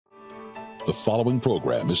The following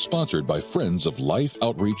program is sponsored by Friends of Life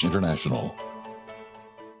Outreach International.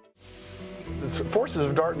 The forces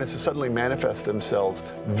of darkness suddenly manifest themselves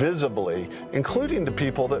visibly, including to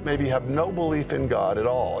people that maybe have no belief in God at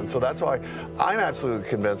all. And so that's why I'm absolutely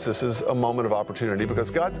convinced this is a moment of opportunity, because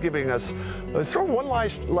God's giving us sort of one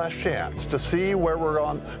last chance to see where we're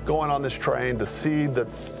going on this train, to see the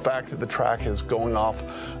fact that the track is going off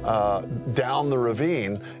down the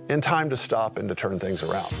ravine in time to stop and to turn things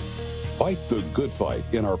around. Fight the good fight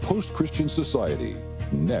in our post-Christian society.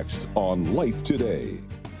 Next on Life Today.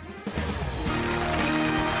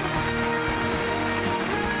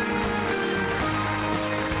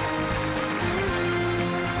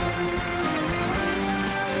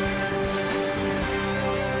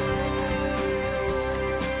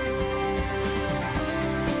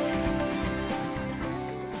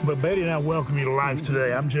 But Betty and I welcome you to Life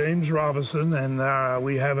Today. I'm James Robinson, and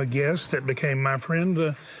we have a guest that became my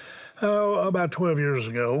friend about 12 years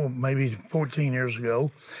ago, maybe 14 years ago.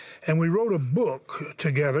 And we wrote a book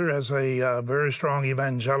together as a very strong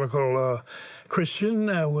evangelical Christian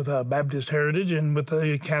with a Baptist heritage and with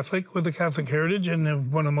a Catholic heritage,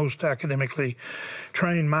 and one of the most academically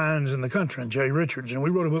trained minds in the country, Jay Richards. And we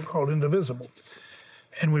wrote a book called Indivisible.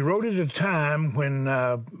 And we wrote it at a time when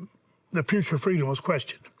the future of freedom was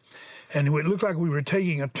questioned. And it looked like we were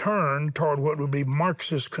taking a turn toward what would be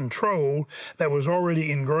Marxist control that was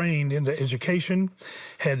already ingrained into education,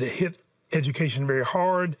 had hit education very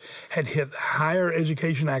hard, had hit higher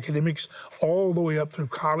education academics all the way up through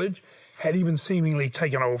college, had even seemingly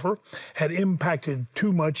taken over, had impacted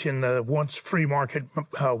too much in the once free market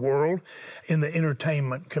world, in the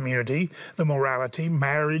entertainment community, the morality.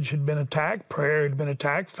 Marriage had been attacked, prayer had been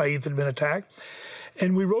attacked, faith had been attacked.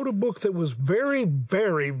 And we wrote a book that was very,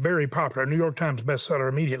 very, very popular, New York Times bestseller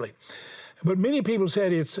immediately. But many people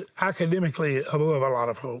said it's academically above a lot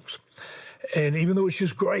of folks. And even though it's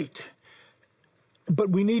just great, but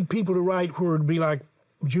we need people to write where it'd be like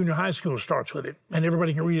junior high school starts with it, and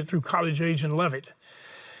everybody can read it through college age and love it.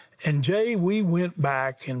 And Jay, we went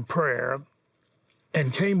back in prayer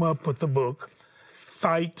and came up with the book,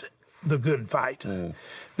 Fight the Good Fight.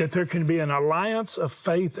 That there can be an alliance of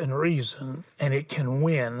faith and reason, and it can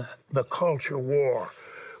win the culture war,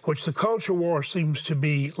 which the culture war seems to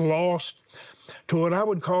be lost to what I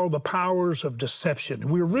would call the powers of deception.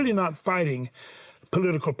 We're really not fighting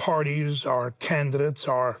political parties or candidates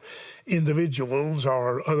or individuals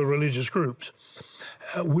or other religious groups.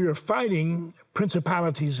 We are fighting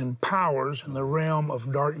principalities and powers in the realm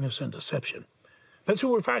of darkness and deception. That's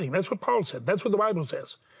what we're fighting. That's what Paul said. That's what the Bible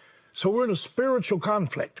says. So we're in a spiritual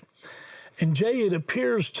conflict. And Jay, it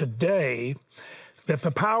appears today that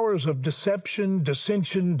the powers of deception,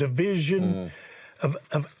 dissension, division,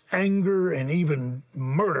 of anger, and even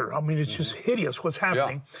murder, I mean, it's just hideous what's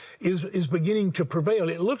happening, is beginning to prevail.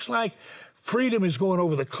 It looks like freedom is going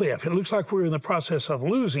over the cliff. It looks like we're in the process of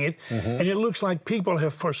losing it. And it looks like people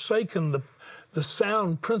have forsaken the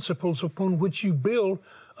sound principles upon which you build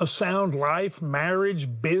a sound life, marriage,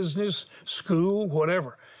 business, school,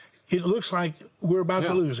 whatever. It looks like we're about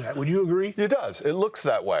to lose that. Would you agree? It does. It looks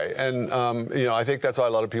that way. And, I think that's why a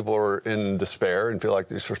lot of people are in despair and feel like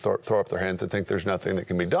they just throw up their hands and think there's nothing that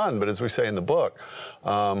can be done. But as we say in the book,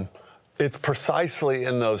 it's precisely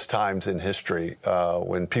in those times in history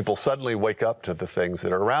when people suddenly wake up to the things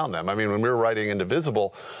that are around them. I mean, when we were writing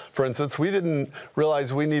Indivisible, for instance, we didn't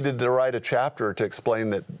realize we needed to write a chapter to explain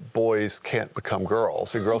that boys can't become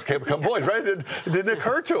girls and girls can't become boys, right? It didn't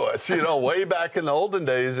occur to us, way back in the olden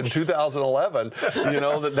days in 2011,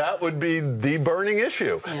 that would be the burning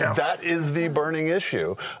issue. Yeah. That is the burning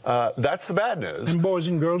issue. That's the bad news. And boys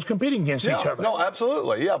and girls competing against each other. No,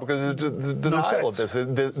 absolutely. Yeah, because it's the denial of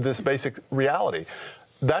this basic reality.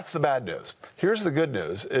 That's the bad news. Here's the good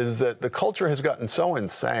news, is that the culture has gotten so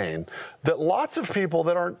insane that lots of people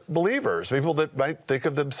that aren't believers, people that might think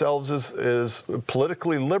of themselves as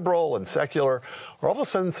politically liberal and secular, are all of a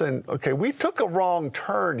sudden saying, okay, we took a wrong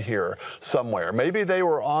turn here somewhere. Maybe they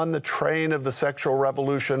were on the train of the sexual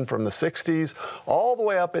revolution from the 60s all the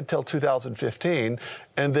way up until 2015,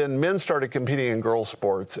 and then men started competing in girls'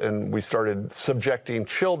 sports, and we started subjecting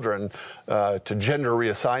children to gender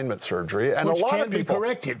reassignment surgery. And which a lot can't of people, be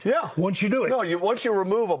corrected. Yeah. Once you do it. No, once you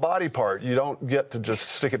remove a body part, you don't get to just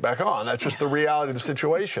stick it back on. That's just the reality of the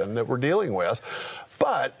situation that we're dealing with.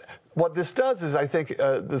 But what this does is, I think,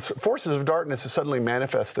 the forces of darkness suddenly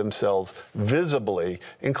manifest themselves visibly,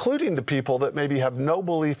 including to people that maybe have no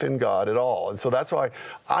belief in God at all. And so that's why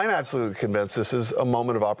I'm absolutely convinced this is a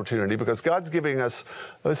moment of opportunity, because God's giving us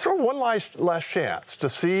sort of one last chance to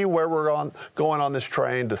see where we're going on this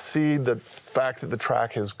train, to see the fact that the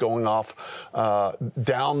track is going off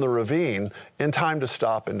down the ravine in time to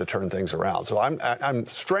stop and to turn things around. So I'm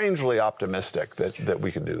strangely optimistic that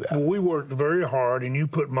we can do that. Well, we worked very hard, and you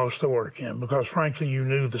put most of the work in, because frankly you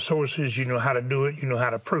knew the sources, you knew how to do it, you knew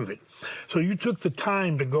how to prove it. So you took the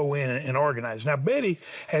time to go in and organize. Now Betty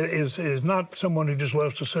is not someone who just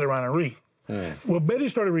loves to sit around and read. Well, Betty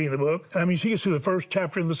started reading the book. I mean, she gets through the first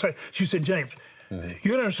chapter in the second. She said, James,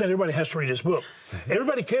 you understand everybody has to read this book.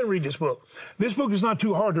 Everybody can read this book. This book is not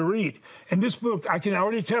too hard to read. And this book, I can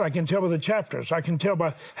already tell. I can tell by the chapters. I can tell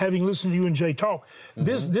by having listened to you and Jay talk.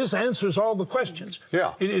 This answers all the questions.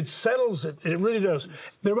 Yeah. It settles it. It really does.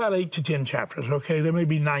 They're about 8 to 10 chapters, okay? There may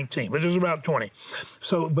be 19, but there's about 20.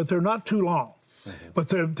 So, but they're not too long.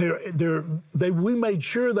 But we made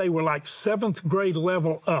sure they were like 7th grade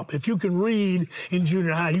level up. If you can read in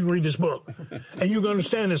junior high, you can read this book. And you can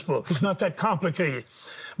understand this book. It's not that complicated.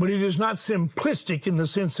 But it is not simplistic in the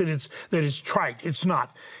sense that it's trite. It's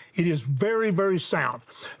not. It is very, very sound.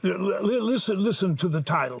 Listen to the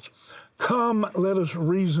titles. Come, let us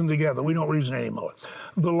reason together. We don't reason anymore.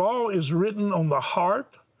 The law is written on the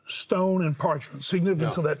heart, stone, and parchment.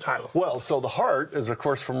 Significance of that title. Well, so the heart is, of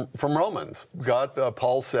course, from Romans.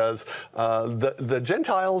 Paul says, the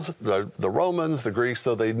Gentiles, the Romans, the Greeks,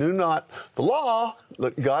 though they knew not the law,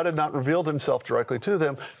 God had not revealed himself directly to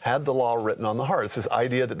them, had the law written on the heart. It's this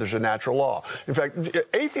idea that there's a natural law. In fact,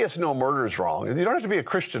 atheists know murder is wrong. You don't have to be a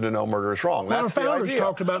Christian to know murder is wrong. Well, That's our the founders idea.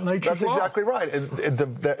 talked about nature's law. That's exactly right.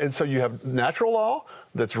 And so you have natural law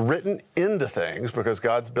that's written into things because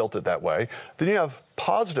God's built it that way. Then you have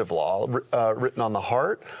positive law written on the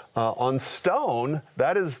heart, on stone.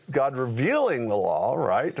 That is God revealing the law,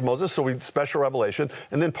 right, to Moses. So special revelation.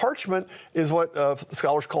 And then parchment is what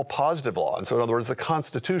scholars call positive law. And so in other words, the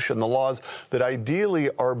Constitution, the laws that ideally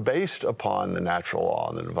are based upon the natural law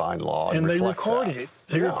and the divine law. And they recorded it.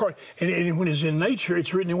 They record, and when it's in nature,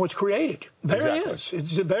 it's written in what's created. There it is.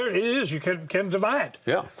 There it is. You can't deny it.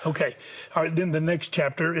 Yeah. Okay. All right. Then the next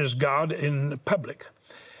chapter is God in public,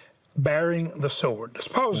 bearing the sword. Let's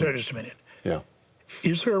pause there just a minute. Yeah.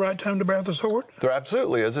 Is there a right time to bear the sword? There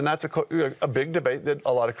absolutely is, and that's a big debate that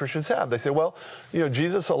a lot of Christians have. They say, well,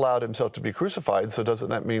 Jesus allowed himself to be crucified, so doesn't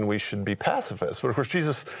that mean we should be pacifists? But of course,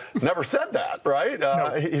 Jesus never said that, right?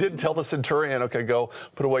 No. He didn't tell the centurion, okay, go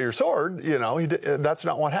put away your sword. That's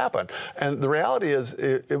not what happened. And the reality is,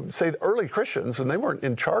 say the early Christians, when they weren't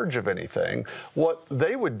in charge of anything, what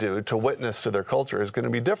they would do to witness to their culture is going to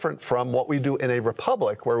be different from what we do in a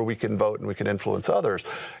republic where we can vote and we can influence others.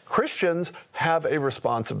 Christians have a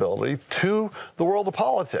responsibility to the world of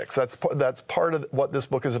politics. That's part of what this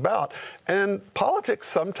book is about. And politics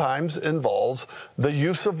sometimes involves the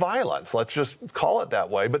use of violence. Let's just call it that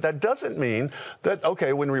way. But that doesn't mean that,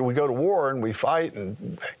 okay, when we go to war and we fight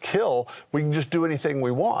and kill, we can just do anything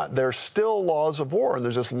we want. There's still laws of war. And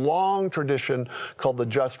there's this long tradition called the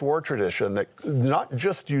just war tradition that not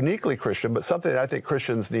just uniquely Christian, but something that I think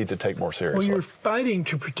Christians need to take more seriously. Well, you're fighting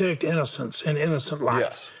to protect innocence and innocent life.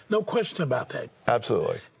 Yes. No question about that.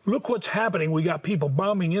 Absolutely. Look what's happening. We got people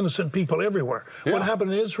bombing innocent people everywhere. Yeah. What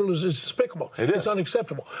happened in Israel is despicable. It's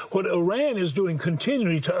unacceptable. What Iran is doing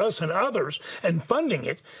continually to us and others and funding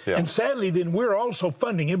it, and sadly then we're also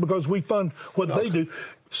funding it because we fund what they do.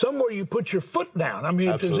 Somewhere you put your foot down. I mean,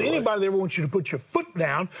 if there's anybody that ever wants you to put your foot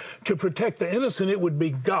down to protect the innocent, it would be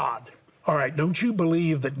God. All right, don't you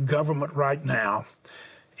believe that government right now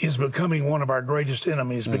is becoming one of our greatest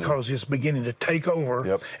enemies because it's beginning to take over.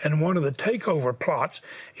 Yep. And one of the takeover plots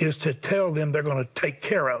is to tell them they're going to take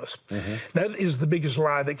care of us. That is the biggest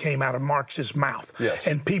lie that came out of Marx's mouth. Yes.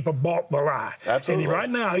 And people bought the lie. Absolutely. And right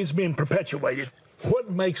now it's being perpetuated.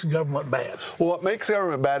 What makes government bad? Well, what makes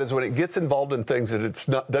government bad is when it gets involved in things that it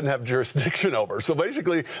doesn't have jurisdiction over. So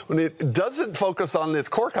basically, when it doesn't focus on its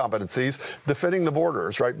core competencies, defending the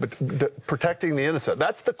borders, right, but protecting the innocent.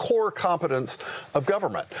 That's the core competence of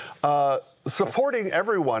government. Supporting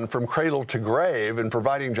everyone from cradle to grave and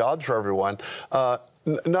providing jobs for everyone.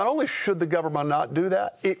 Not only should the government not do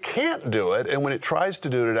that, it can't do it, and when it tries to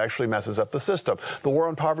do it, it actually messes up the system. The war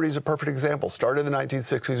on poverty is a perfect example. Started in the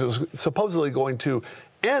 1960s. It was supposedly going to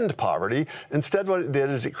end poverty. Instead, what it did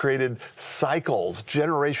is it created cycles,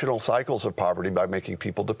 generational cycles of poverty by making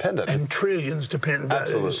people dependent. And trillions depend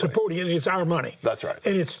supporting it. It's our money. That's right.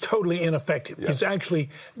 And it's totally ineffective. Yes. It's actually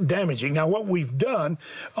damaging. Now, what we've done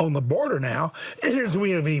on the border now is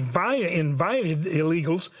we have invited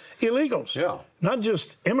illegals, yeah, not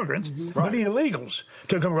just immigrants, but illegals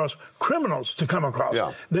to come across, criminals to come across.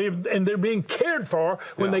 Yeah. They're being cared for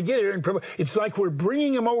when they get here. And it's like we're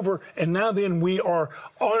bringing them over, and now then we are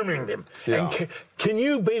arming them. Yeah. And can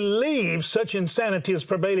you believe such insanity is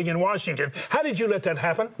prevailing in Washington? How did you let that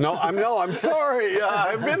happen? No, I'm sorry.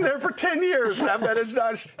 I've been there for 10 years, and I've managed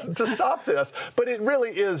not to stop this. But it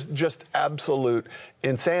really is just absolute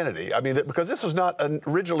insanity. I mean, because this was not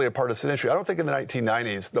originally a partisan issue. I don't think in the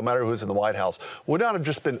 1990s, no matter who's in the White House, would not have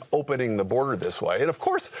just been opening the border this way. And of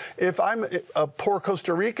course, if I'm a poor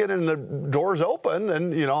Costa Rican and the door's open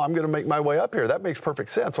and, I'm going to make my way up here, that makes perfect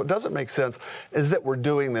sense. What doesn't make sense is that we're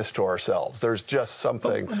doing this to ourselves. There's just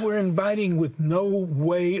something. But we're inviting with no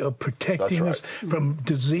way of protecting us from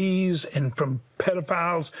disease and from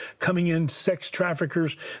pedophiles coming in, sex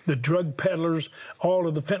traffickers, the drug peddlers, all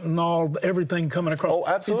of the fentanyl, everything coming across. Oh,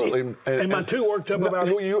 absolutely. Am I too worked up about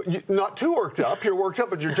it? You not too worked up. You're worked up,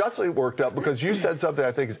 but you're justly worked up because you said something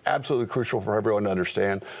I think is absolutely crucial for everyone to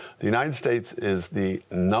understand. The United States is the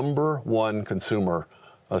 #1 consumer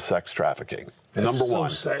of sex trafficking. That's #1. so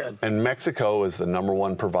sad. And Mexico is the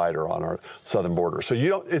 #1 provider on our southern border. So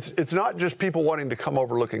it's not just people wanting to come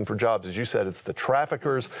over looking for jobs. As you said, it's the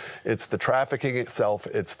traffickers, it's the trafficking itself,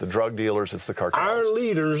 it's the drug dealers, it's the cartels. Our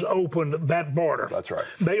leaders opened that border. That's right.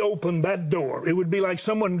 They opened that door. It would be like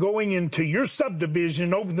someone going into your subdivision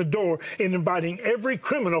and open the door and inviting every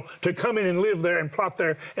criminal to come in and live there and plot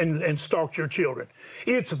there and stalk your children.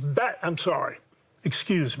 It's that, I'm sorry,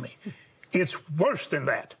 excuse me. It's worse than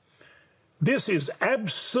that. This is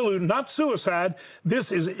absolute, not suicide.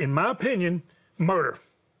 This is, in my opinion, murder.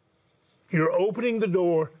 You're opening the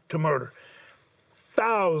door to murder.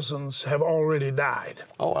 Thousands have already died.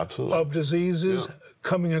 Oh, absolutely. Of diseases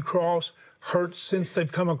coming across, hurt since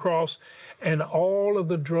they've come across, and all of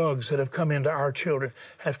the drugs that have come into our children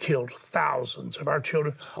have killed thousands of our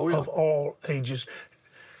children of all ages.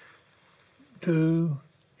 Do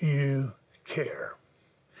you care?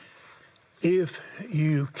 If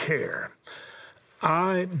you care,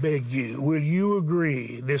 I beg you, will you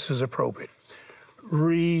agree this is appropriate?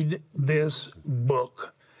 Read this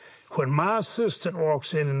book. When my assistant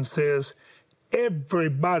walks in and says,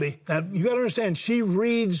 everybody, now you got to understand, she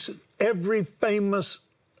reads every famous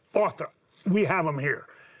author. We have them here.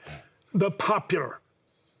 The popular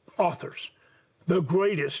authors, the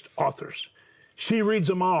greatest authors. She reads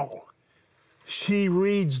them all. She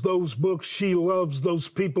reads those books. She loves those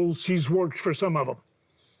people. She's worked for some of them.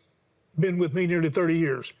 Been with me nearly 30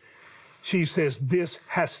 years. She says, this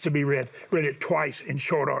has to be read. Read it twice in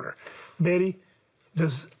short order. Betty,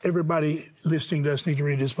 does everybody listening to us need to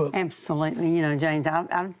read this book? Absolutely. James,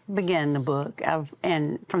 I've began the book,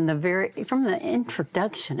 and from the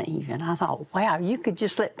introduction even, I thought, wow, you could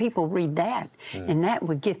just let people read that, and that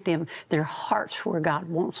would get them their hearts where God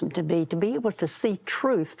wants them to be able to see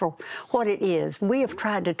truth for what it is. We have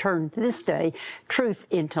tried to turn this day truth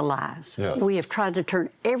into lies. Yes. We have tried to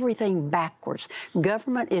turn everything backwards.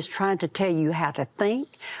 Government is trying to tell you how to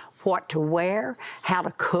think, what to wear, how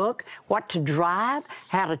to cook, what to drive,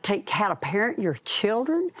 how to parent your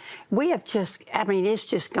children. We have it's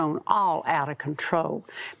just gone all out of control.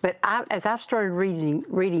 But as I started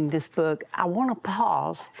reading this book, I want to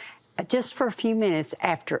pause just for a few minutes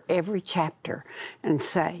after every chapter and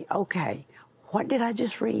say, okay, what did I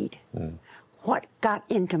just read? What got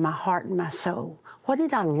into my heart and my soul? What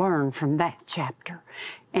did I learn from that chapter?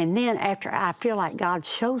 And then after I feel like God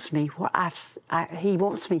shows me what He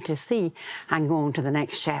wants me to see, I can go on to the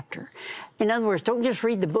next chapter. In other words, don't just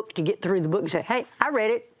read the book to get through the book and say, hey, I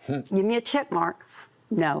read it, give me a check mark.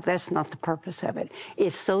 No, that's not the purpose of it.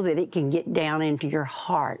 It's so that it can get down into your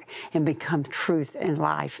heart and become truth and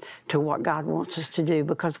life to what God wants us to do,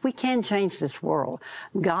 because we can change this world.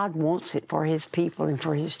 God wants it for His people and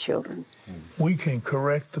for His children. We can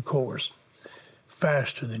correct the course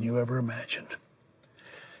faster than you ever imagined.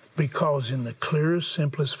 Because in the clearest,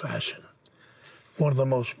 simplest fashion, one of the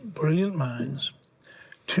most brilliant minds,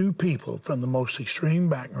 two people from the most extreme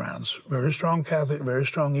backgrounds, very strong Catholic, very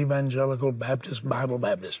strong evangelical, Baptist, Bible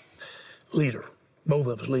Baptist leader, both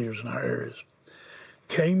of us leaders in our areas,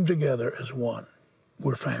 came together as one.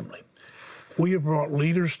 We're family. We have brought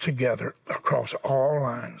leaders together across all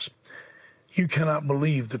lines. You cannot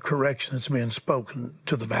believe the correction that's been spoken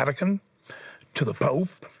to the Vatican, to the Pope,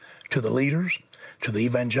 to the leaders, to the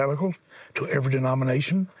evangelicals, to every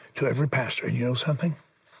denomination, to every pastor. And you know something?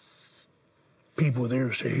 people with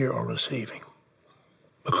ears to hear are receiving,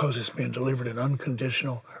 because it's been delivered in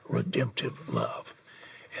unconditional, redemptive love.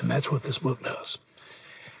 And that's what this book does.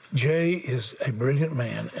 Jay is a brilliant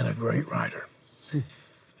man and a great writer.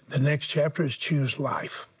 The next chapter is Choose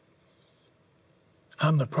Life.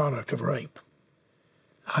 I'm the product of rape.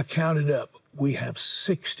 I counted up. We have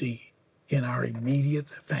 60 in our immediate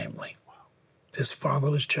family. This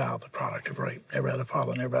fatherless child, the product of rape, never had a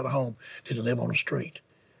father, never had a home, didn't live on the street.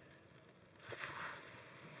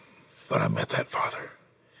 But I met that father.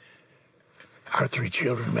 Our 3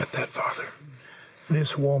 children met that father.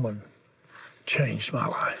 This woman changed my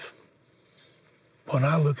life. When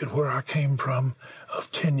I look at where I came from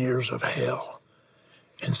of 10 years of hell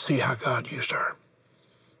and see how God used her,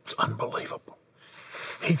 it's unbelievable.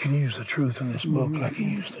 He can use the truth in this book like he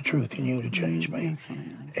used the truth in you to change me.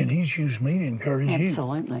 Absolutely. And he's used me to encourage you.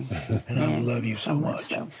 Absolutely. And I love you so much.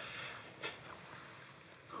 So.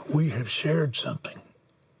 We have shared something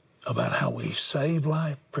about how we save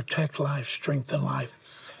life, protect life, strengthen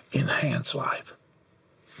life, enhance life,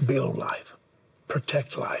 build life,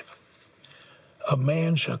 protect life. A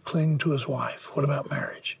man shall cling to his wife. What about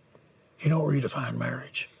marriage? You don't redefine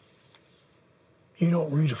marriage. You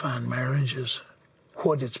don't redefine marriage as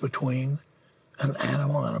what it's between an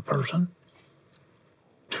animal and a person,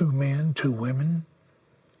 2 men, 2 women,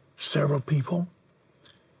 several people.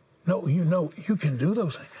 No, you can do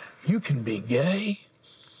those things. You can be gay.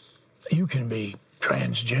 You can be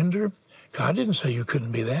transgender. God didn't say you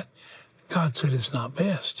couldn't be that. God said it's not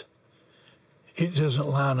best. It doesn't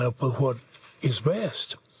line up with what is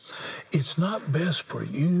best. It's not best for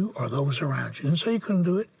you or those around you. He didn't say you couldn't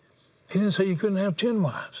do it. He didn't say you couldn't have 10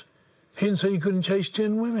 wives. He didn't say you couldn't chase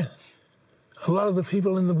 10 women. A lot of the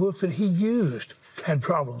people in the book that he used had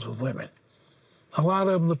problems with women. A lot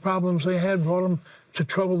of them, the problems they had brought them to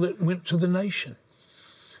trouble that went to the nation.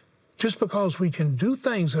 Just because we can do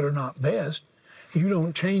things that are not best, you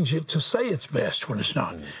don't change it to say it's best when it's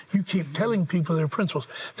not. You keep telling people their principles.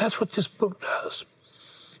 That's what this book does.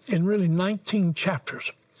 In really 19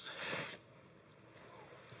 chapters,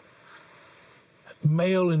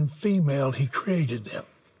 male and female, he created them.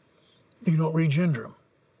 You don't regender them.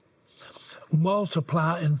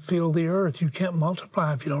 Multiply and fill the earth. You can't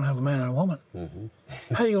multiply if you don't have a man and a woman.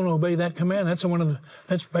 Mm-hmm. How are you going to obey that command?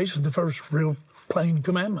 That's basically the first real plain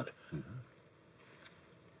commandment. Mm-hmm.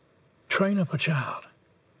 Train up a child.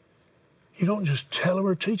 You don't just tell them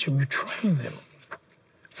or teach them, you train them.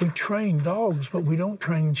 We train dogs, but we don't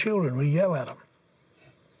train children. We yell at them.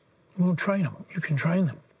 We don't train them. You can train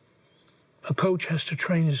them. A coach has to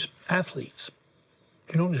train his athletes.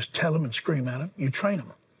 You don't just tell them and scream at them. You train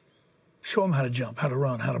them. Show them how to jump, how to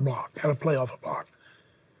run, how to block, how to play off a block.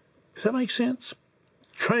 Does that make sense?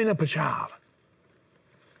 Train up a child.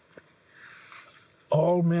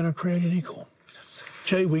 All men are created equal.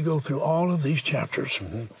 Jay, we go through all of these chapters.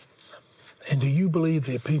 Mm-hmm. And do you believe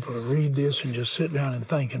that people who read this and just sit down and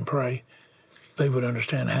think and pray, they would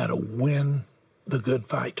understand how to win the good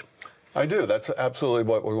fight? I do. That's absolutely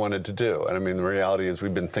what we wanted to do. And I mean, the reality is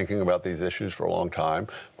we've been thinking about these issues for a long time,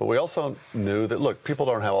 but we also knew that, look, people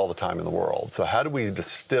don't have all the time in the world. So how do we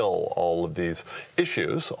distill all of these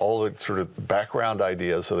issues, all the sort of background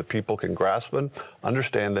ideas so that people can grasp them,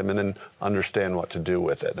 understand them, and then understand what to do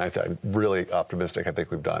with it? And I'm really optimistic. I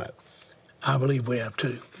think we've done it. I believe we have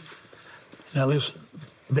too. Now listen,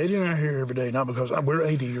 Betty and I are here every day, not because we're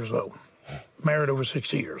 80 years old, married over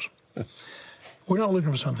 60 years. We're not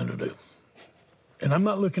looking for something to do. And I'm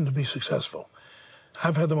not looking to be successful.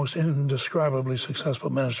 I've had the most indescribably successful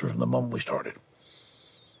ministry from the moment we started.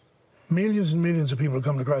 Millions and millions of people have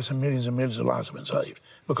come to Christ, and millions of lives have been saved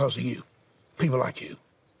because of you, people like you.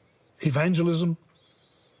 Evangelism,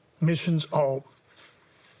 missions, all.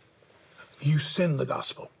 You send the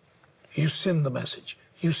gospel. You send the message.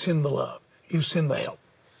 You send the love. You send the help.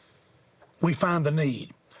 We find the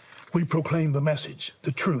need. We proclaim the message,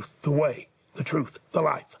 the truth, the way, the truth, the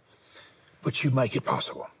life. But you make it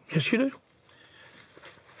possible. Yes, you do.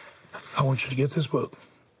 I want you to get this book.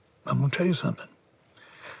 I'm going to tell you something.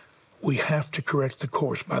 We have to correct the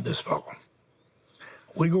course by this fall.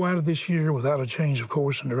 We go out of this year without a change of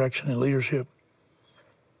course and direction and leadership.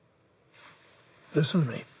 Listen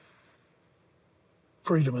to me.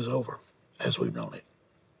 Freedom is over as we've known it.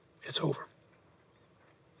 It's over.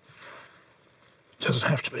 It doesn't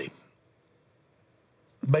have to be.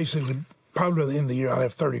 Basically, probably by the end of the year, I'll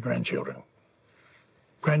have 30 grandchildren.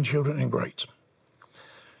 Grandchildren and greats.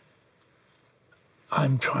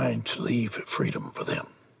 I'm trying to leave freedom for them.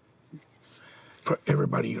 For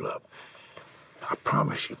everybody you love. I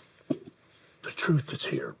promise you, the truth that's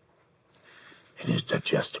here and is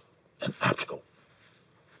digestible and applicable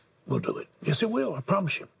will do it. Yes, it will, I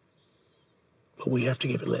promise you. But we have to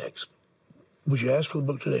give it legs. Would you ask for the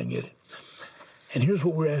book today and get it? And here's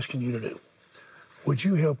what we're asking you to do. Would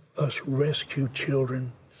you help us rescue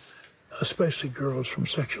children, especially girls, from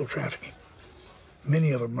sexual trafficking?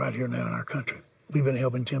 Many of them right here now in our country. We've been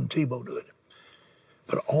helping Tim Tebow do it.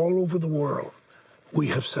 But all over the world, we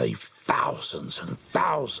have saved thousands and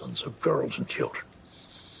thousands of girls and children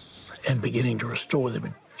and beginning to restore them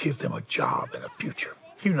and give them a job and a future.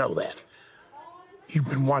 You know that. You've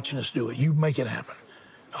been watching us do it. You make it happen.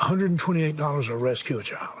 $128 will rescue a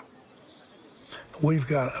child. We've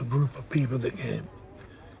got a group of people that gave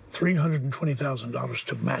 $320,000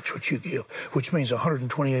 to match what you give, which means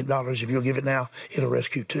 $128. If you'll give it now, it'll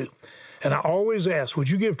rescue 2. And I always ask, would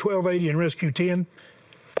you give $12.80 and rescue 10?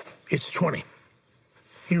 It's 20.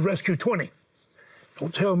 You rescue 20.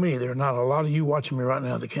 Don't tell me there are not a lot of you watching me right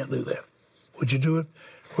now that can't do that. Would you do it?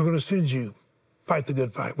 We're going to send you Fight the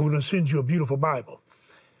Good Fight. We're going to send you a beautiful Bible.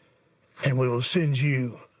 And we will send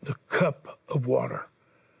you the cup of water,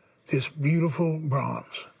 this beautiful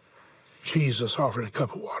bronze. Jesus offered a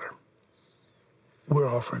cup of water. We're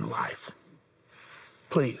offering life.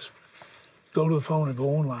 Please, go to the phone and go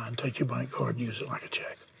online, take your bank card and use it like a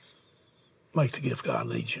check. Make the gift God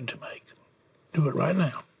leads you to make. Do it right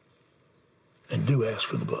now. And do ask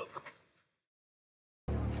for the book.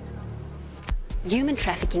 Human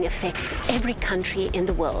trafficking affects every country in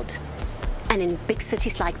the world. And in big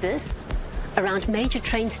cities like this, around major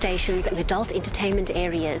train stations and adult entertainment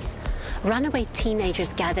areas, runaway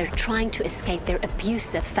teenagers gather trying to escape their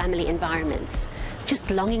abusive family environments, just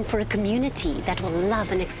longing for a community that will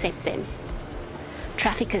love and accept them.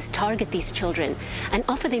 Traffickers target these children and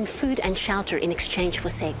offer them food and shelter in exchange for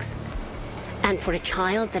sex. And for a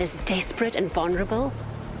child that is desperate and vulnerable,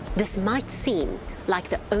 this might seem like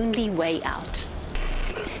the only way out.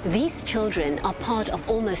 These children are part of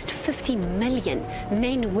almost 50 million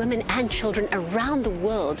men, women, and children around the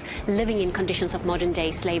world living in conditions of modern-day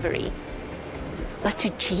slavery. But to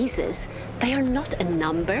Jesus, they are not a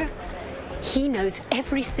number. He knows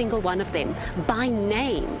every single one of them by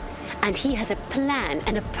name, and he has a plan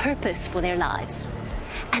and a purpose for their lives.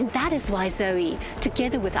 And that is why Zoe,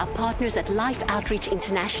 together with our partners at Life Outreach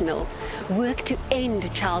International, work to end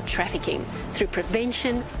child trafficking through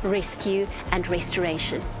prevention, rescue, and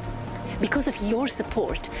restoration. Because of your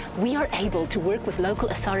support, we are able to work with local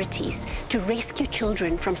authorities to rescue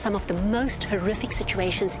children from some of the most horrific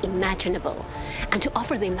situations imaginable and to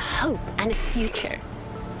offer them hope and a future.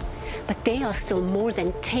 But there are still more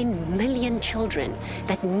than 10 million children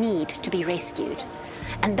that need to be rescued.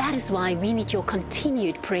 And that is why we need your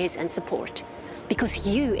continued prayers and support, because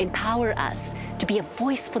you empower us to be a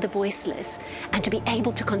voice for the voiceless and to be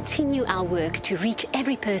able to continue our work to reach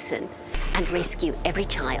every person and rescue every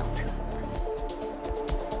child.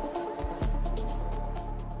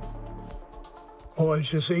 Boy,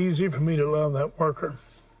 it's just easy for me to love that worker.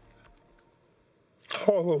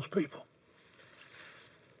 All those people.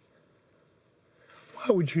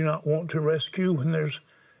 Why would you not want to rescue when there's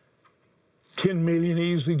 10 million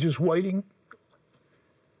easily just waiting?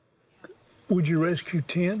 Would you rescue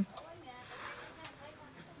 10?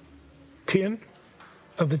 10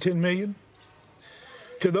 of the 10 million?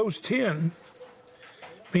 To those 10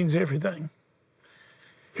 means everything.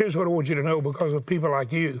 Here's what I want you to know, because of people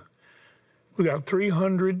like you. We got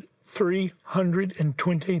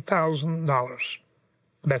 $320,000.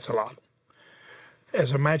 That's a lot.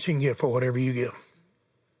 As a matching gift for whatever you give.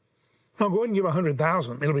 Now go ahead and give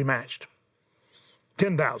 $100,000. It'll be matched.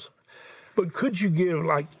 $10,000. But could you give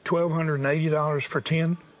like $1,280 for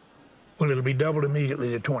 10? Well, it'll be doubled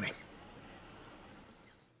immediately to 20.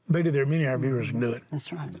 Betty, there are many of our viewers who can do it.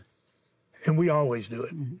 That's right. And we always do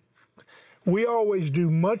it. We always do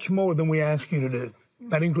much more than we ask you to do.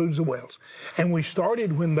 That includes the wells. And we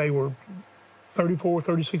started when they were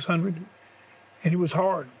 3,600, and it was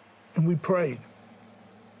hard. And we prayed.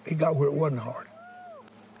 It got where it wasn't hard.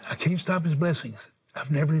 I can't stop his blessings. I've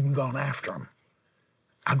never even gone after him.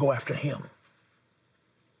 I go after him.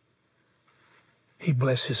 He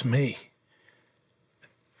blesses me.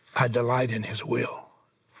 I delight in his will.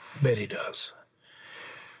 Betty does.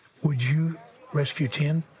 Would you rescue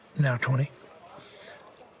 10, now 20?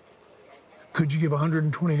 Could you give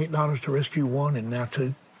 $128 to rescue 1 and now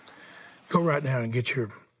 2? Go right now and get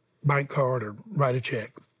your bank card or write a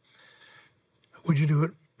check. Would you do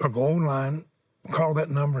it? Or go online, call that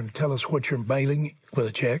number and tell us what you're mailing with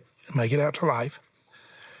a check, and make it out to Life,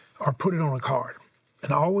 or put it on a card.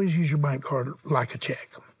 And always use your bank card like a check.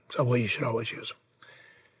 It's the way you should always use them.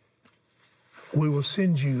 We will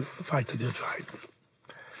send you Fight the Good Fight.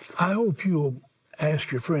 I hope you'll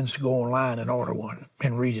ask your friends to go online and order one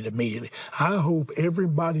and read it immediately. I hope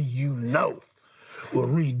everybody you know will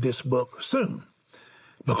read this book soon,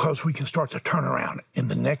 because we can start to turn around in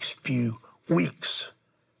the next few weeks,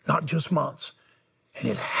 not just months. And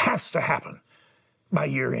it has to happen by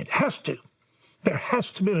year end. It has to. There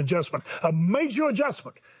has to be an adjustment, a major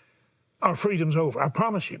adjustment. Our freedom's over. I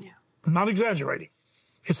promise you. Yeah. I'm not exaggerating.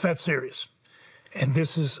 It's that serious. And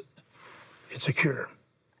it's a cure.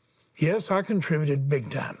 Yes, I contributed big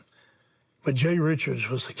time, but Jay Richards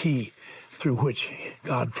was the key through which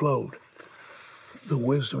God flowed. The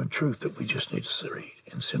wisdom and truth that we just need to read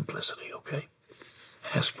in simplicity, okay?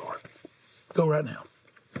 Ask for it. Go right now.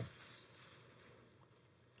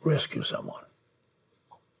 Rescue someone.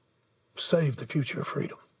 Save the future of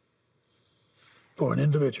freedom for an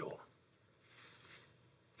individual,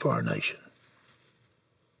 for our nation,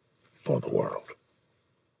 for the world.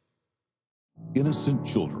 Innocent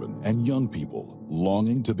children and young people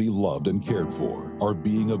longing to be loved and cared for are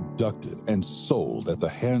being abducted and sold at the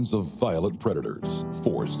hands of violent predators,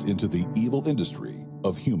 forced into the evil industry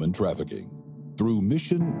of human trafficking. Through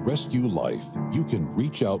Mission Rescue Life, you can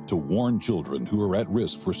reach out to warn children who are at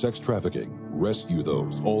risk for sex trafficking, rescue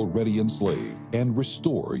those already enslaved, and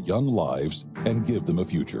restore young lives and give them a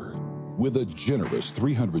future. With a generous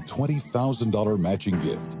 $320,000 matching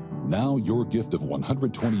gift, now your gift of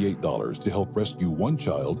 $128 to help rescue one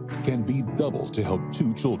child can be doubled to help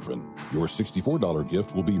 2 children. Your $64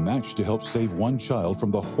 gift will be matched to help save one child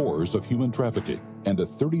from the horrors of human trafficking. And a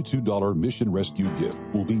 $32 Mission Rescue gift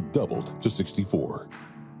will be doubled to $64.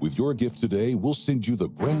 With your gift today, we'll send you the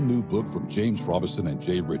brand new book from James Robison and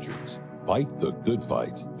Jay Richards, Fight the Good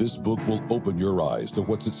Fight. This book will open your eyes to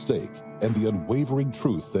what's at stake and the unwavering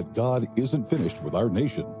truth that God isn't finished with our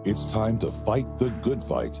nation. It's time to fight the good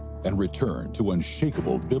fight and return to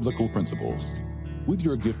unshakable biblical principles. With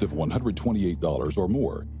your gift of $128 or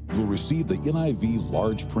more, you'll receive the NIV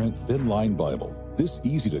Large Print Thin Line Bible. This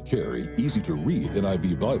easy-to-carry, easy-to-read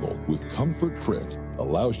NIV Bible with comfort print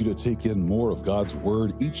allows you to take in more of God's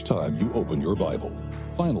Word each time you open your Bible.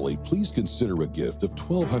 Finally, please consider a gift of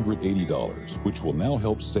 $1,280, which will now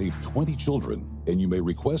help save 20 children, and you may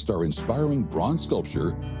request our inspiring bronze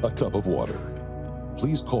sculpture, A Cup of Water.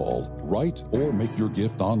 Please call, write, or make your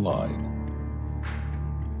gift online.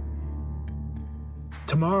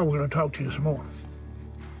 Tomorrow we're going to talk to you some more.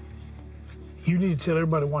 You need to tell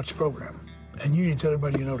everybody to watch the program. And you need to tell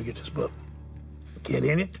everybody you know to get this book. Get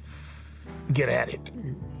in it, get at it.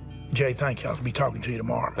 Jay, thank you. I'll be talking to you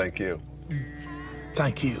tomorrow. Thank you.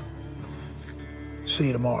 Thank you. See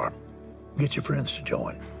you tomorrow. Get your friends to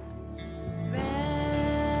join.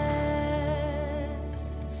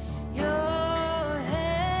 Rest your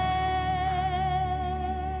head,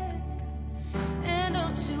 and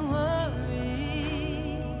don't you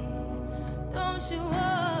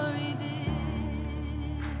worry, dear.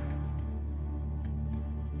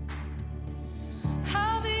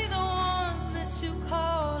 I'll be the one that you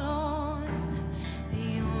call on,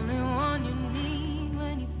 the only one you need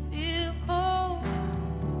when you feel cold.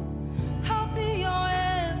 I'll be your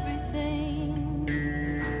everything.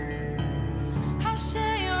 I'll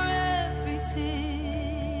share your every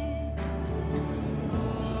tear.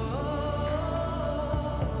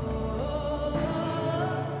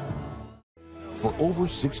 For over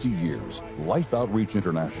 60 years, Life Outreach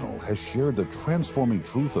International has shared the transforming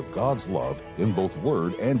truth of God's love in both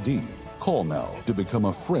word and deed. Call now to become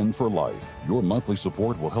a friend for life. Your monthly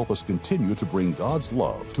support will help us continue to bring God's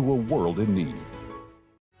love to a world in need.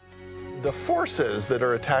 The forces that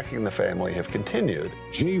are attacking the family have continued.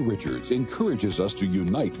 Jay Richards encourages us to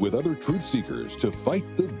unite with other truth seekers to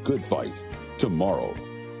fight the good fight. Tomorrow.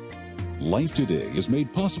 Life Today is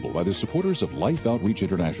made possible by the supporters of Life Outreach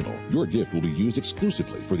International. Your gift will be used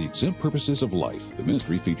exclusively for the exempt purposes of life. The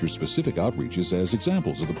ministry features specific outreaches as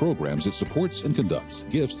examples of the programs it supports and conducts.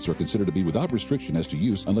 Gifts are considered to be without restriction as to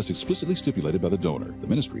use unless explicitly stipulated by the donor. The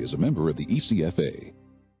ministry is a member of the ECFA.